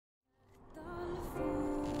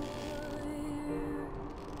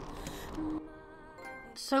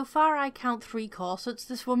So far, I count 3 corsets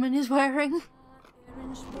this woman is wearing.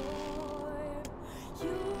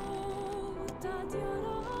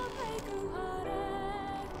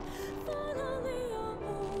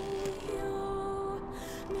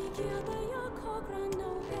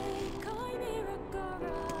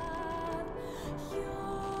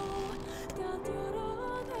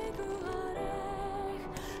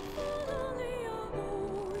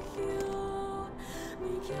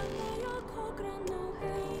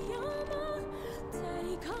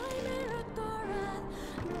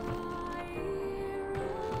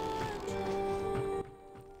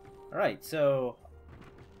 Alright, so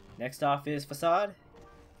next off is Facade.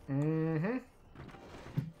 Mm-hmm.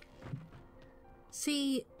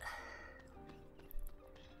 See,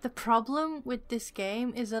 the problem with this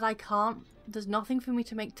game is that there's nothing for me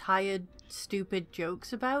to make tired, stupid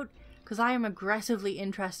jokes about, because I am aggressively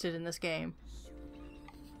interested in this game.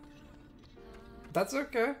 That's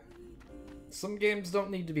okay. Some games don't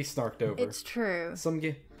need to be snarked over. It's true.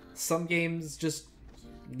 Some games just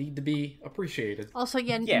need to be appreciated. Also,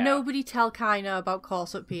 yeah. Nobody tell Kaina about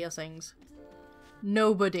corset piercings.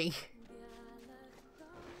 Nobody.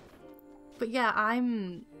 But yeah,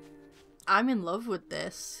 I'm in love with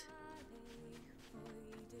this.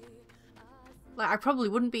 Like, I probably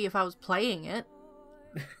wouldn't be if I was playing it.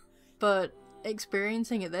 But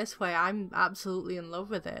experiencing it this way, I'm absolutely in love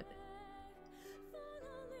with it.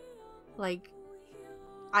 Like,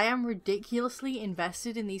 I am ridiculously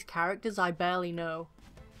invested in these characters I barely know.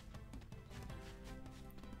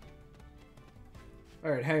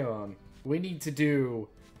 Alright, hang on. We need to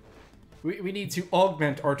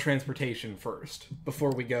augment our transportation first, before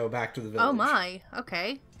we go back to the village. Oh my,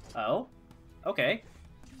 okay. Oh? Okay.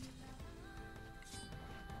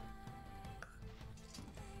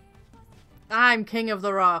 I'm king of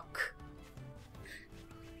the rock.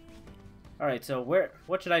 Alright, so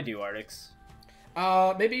what should I do, Artix?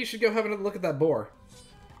 Maybe you should go have another look at that boar.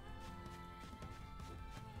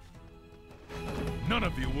 None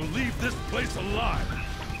of you will leave this place alive!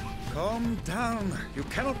 Calm down. You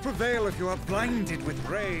cannot prevail if you are blinded with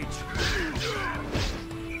rage.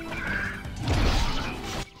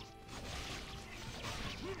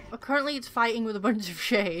 Well, currently it's fighting with a bunch of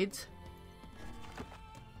shades.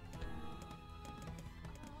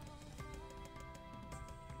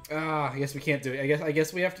 I guess we can't do it. I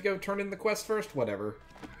guess we have to go turn in the quest first? Whatever.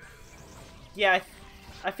 Yeah,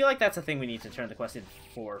 I feel like that's a thing we need to turn the quest in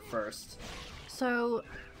for first. So,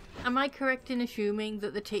 am I correct in assuming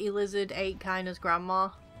that the titty lizard ate Kaina's grandma?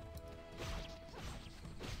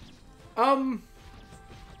 I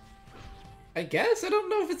guess? I don't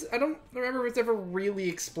know if it's... I don't remember if it's ever really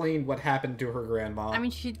explained what happened to her grandma. I mean,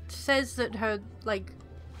 she says that her, like,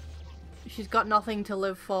 she's got nothing to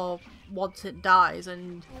live for once it dies,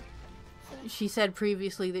 and she said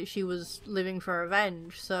previously that she was living for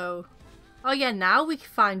revenge, so... Oh yeah, now we can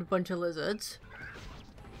find a bunch of lizards.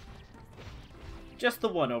 Just the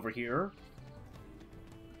one over here.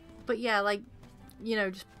 But yeah, like, you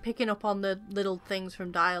know, just picking up on the little things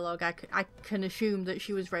from dialogue, I can assume that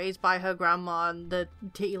she was raised by her grandma and the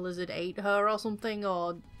titty lizard ate her or something,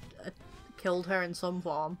 or killed her in some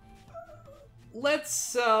form.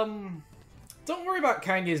 Let's, don't worry about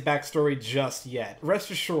Kanye's backstory just yet.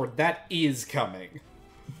 Rest assured, that is coming.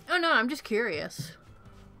 Oh no, I'm just curious.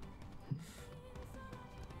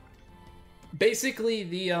 Basically,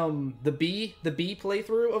 the B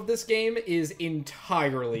playthrough of this game is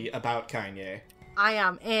entirely about Kanye. I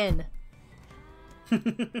am in.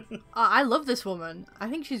 I love this woman. I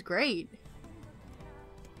think she's great.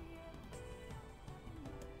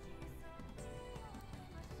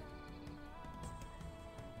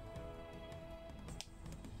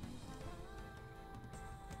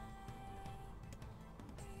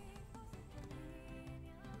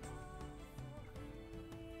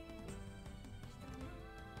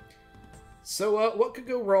 So, what could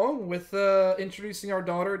go wrong with introducing our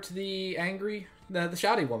daughter to the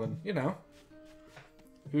shouty woman, you know,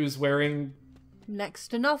 who's wearing... Next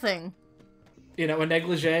to nothing. You know, a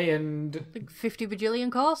negligee and... Like 50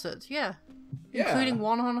 bajillion corsets, yeah. Yeah. Including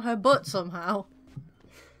one on her butt somehow.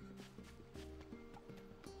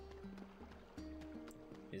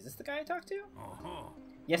 Is this the guy I talked to? Uh-huh.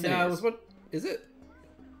 Yes, it No, is. what is it?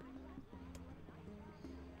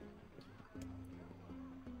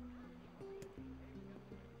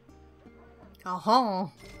 Uh-huh.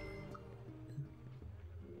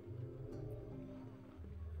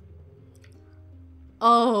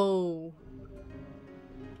 Oh.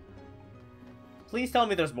 Please tell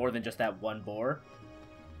me there's more than just that one boar.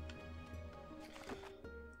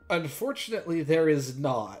 Unfortunately, there is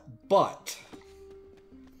not, but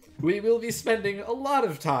We will be spending a lot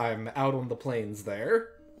of time out on the plains there.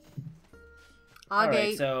 Argate,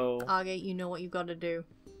 Alright, so... Argate, you know what you've got to do.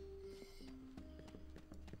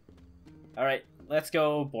 Alright, let's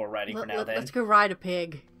go boar riding for now then. Let's go ride a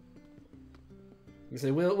pig. We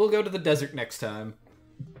say we'll go to the desert next time.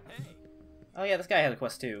 Oh yeah, this guy had a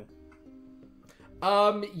quest too.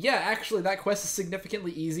 Yeah, actually, that quest is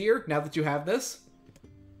significantly easier now that you have this.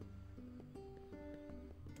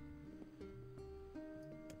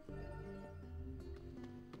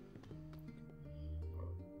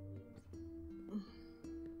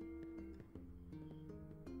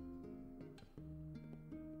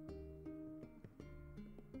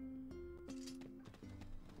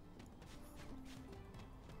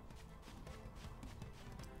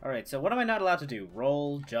 Alright, so what am I not allowed to do?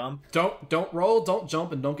 Roll, jump? Don't roll, don't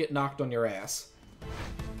jump, and don't get knocked on your ass.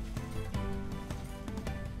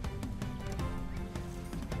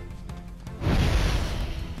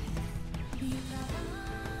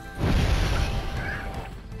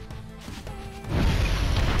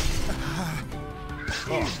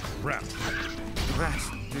 Oh, crap. That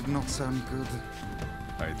did not sound good.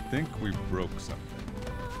 I think we broke something.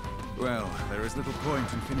 Well, there is little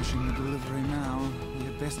point in finishing the delivery now. We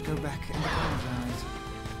had best go back and apologize.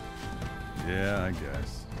 Yeah, I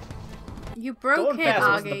guess. You broke Going it, fast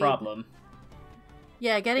wasn't Argate. the problem.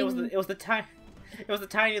 Yeah, getting... It was the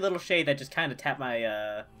tiny little shade that just kind of tapped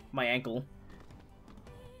my my ankle.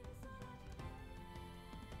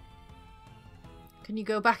 Can you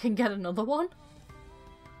go back and get another one?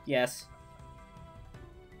 Yes.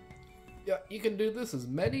 Yeah, you can do this as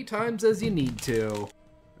many times as you need to.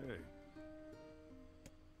 Hey.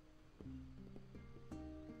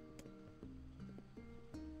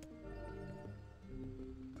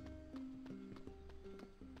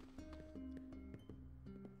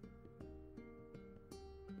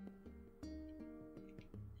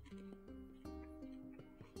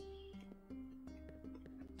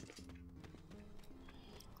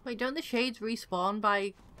 Wait, don't the shades respawn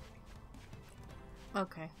by...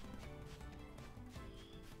 Okay.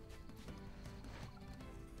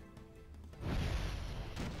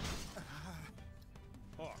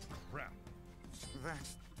 Oh, crap. That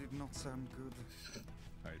did not sound good.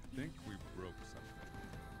 I think we broke something.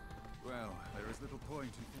 Well, there is little point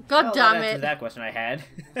in finishing. God Well, damn that answers it! that question I had.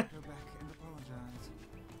 Go back and apologize.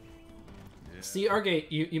 Yeah. See, Argate,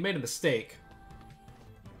 you made a mistake.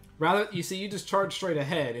 Rather, you see, you just charged straight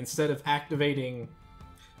ahead instead of activating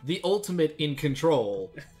the ultimate in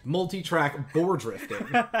control, multi-track boar drifting.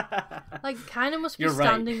 Like, kinda must be You're right.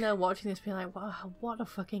 standing there watching this being like, wow, what a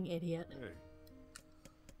fucking idiot. Hey.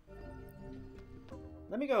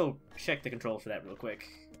 Let me go check the controls for that real quick.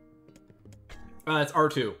 It's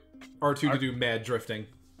R2. R2 to do mad drifting.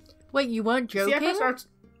 Wait, you weren't See, I joking? pressed R2.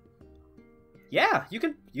 Yeah, you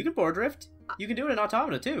can boar drift. You can do it in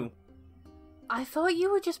Automata too. I thought you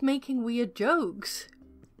were just making weird jokes.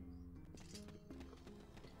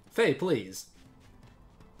 Faye, please.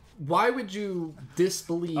 Why would you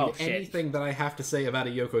disbelieve Oh, shit. anything that I have to say about a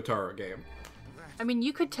Yoko Taro game? I mean,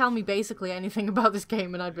 you could tell me basically anything about this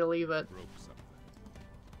game and I'd believe it. Broke something.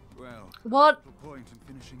 Well, What? little point in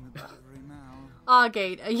finishing the delivery now.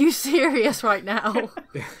 Argate, are you serious right now?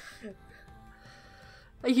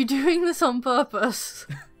 Are you doing this on purpose?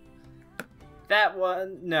 That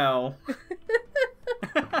one, no.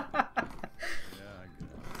 Yeah, I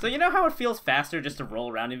guess. So you know how it feels faster just to roll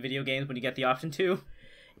around in video games when you get the option to?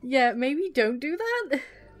 Yeah, maybe don't do that.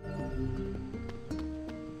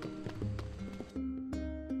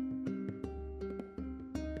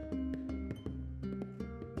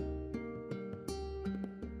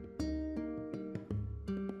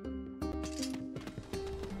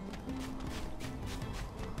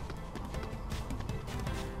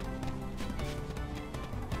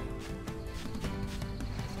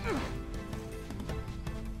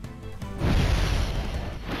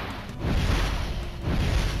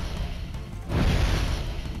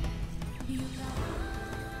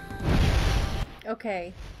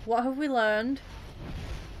 Okay, what have we learned?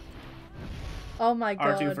 Oh my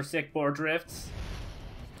god. R2 for sick boar drifts.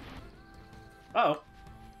 Oh.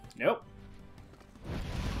 Nope.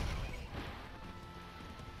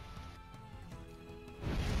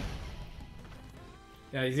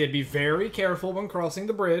 Yeah, you gotta be very careful when crossing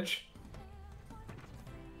the bridge.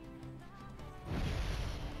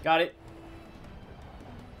 Got it.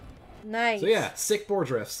 Nice. So yeah, sick boar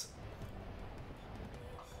drifts.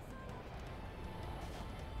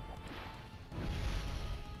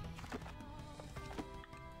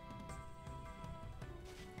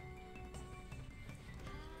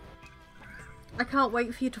 I can't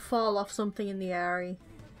wait for you to fall off something in the area.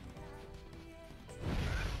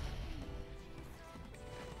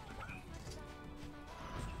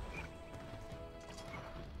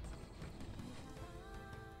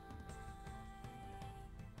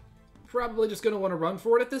 probably just gonna want to run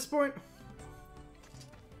for it at this point.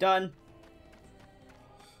 Done.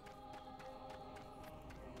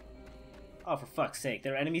 Oh, for fuck's sake.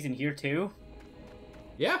 There are enemies in here, too?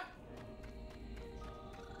 Yeah.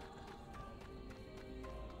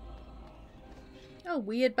 Oh,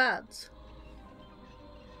 weird bats.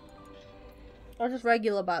 Or just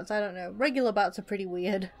regular bats, I don't know. Regular bats are pretty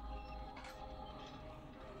weird.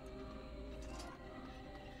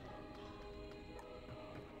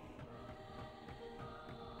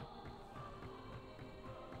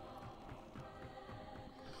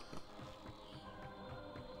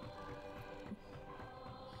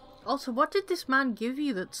 Also, what did this man give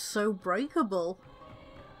you that's so breakable?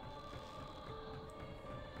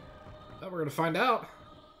 Now we're gonna find out.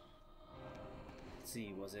 Let's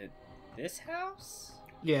see, was it this house?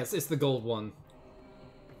 Yes, it's the gold one.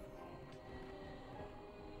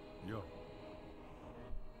 Yo.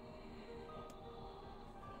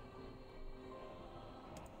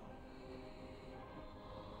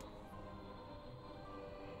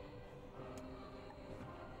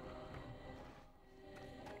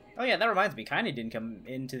 Oh yeah, that reminds me. Kinda didn't come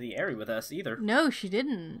into the area with us either. No, she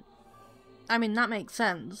didn't. I mean, that makes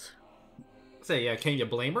sense. Say, yeah, can you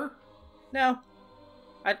blame her? No.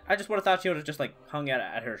 I just would have thought she would have just, like, hung out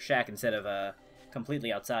at her shack instead of,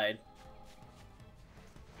 completely outside.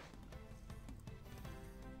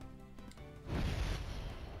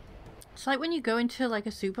 It's like when you go into, like,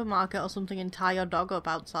 a supermarket or something and tie your dog up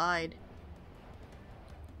outside.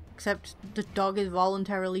 Except the dog is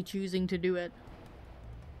voluntarily choosing to do it.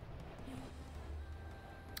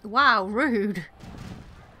 Wow, rude.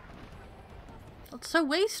 That's so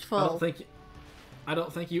wasteful. I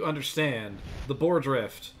don't think you understand. The boar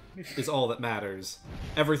drift is all that matters.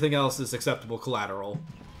 Everything else is acceptable collateral.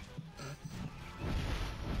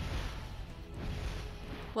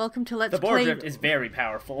 Welcome to Let's The boar Play... drift is very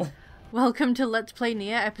powerful. Welcome to Let's Play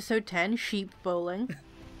NieR Episode 10, Sheep Bowling.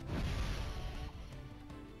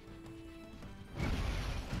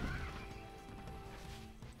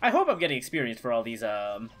 I hope I'm getting experience for all these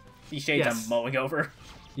shades Yes. I'm mowing over.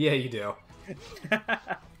 Yeah, you do.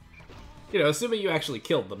 You know, assuming you actually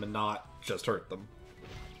killed them and not just hurt them.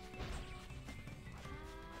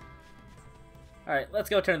 Alright, let's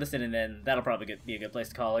go turn this in and then that'll probably be a good place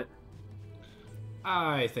to call it.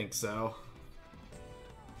 I think so.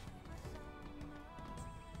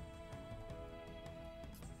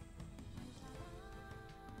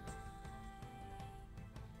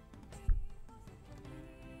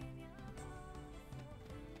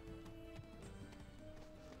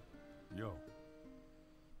 Yo.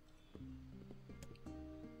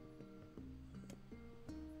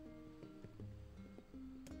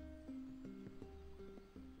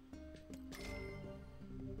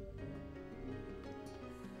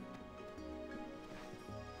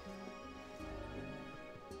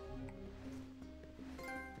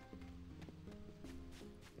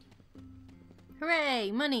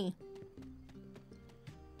 Hooray, money!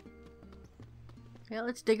 Yeah,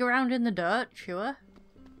 let's dig around in the dirt, sure.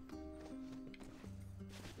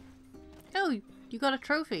 Oh, you got a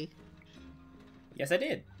trophy. Yes, I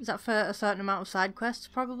did. Is that for a certain amount of side quests,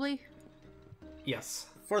 probably? Yes.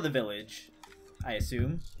 For the village, I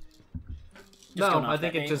assume. Just No, going off I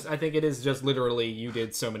think that name. I think it is just literally you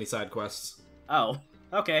did so many side quests. Oh,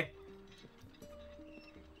 okay.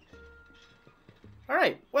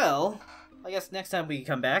 Alright, well, I guess next time we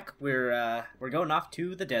come back, we're going off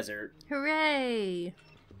to the desert. Hooray!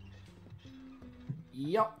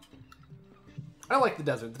 Yup. I like the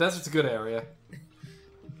desert. The desert's a good area.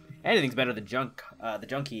 Anything's better than the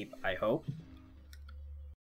junk heap, I hope.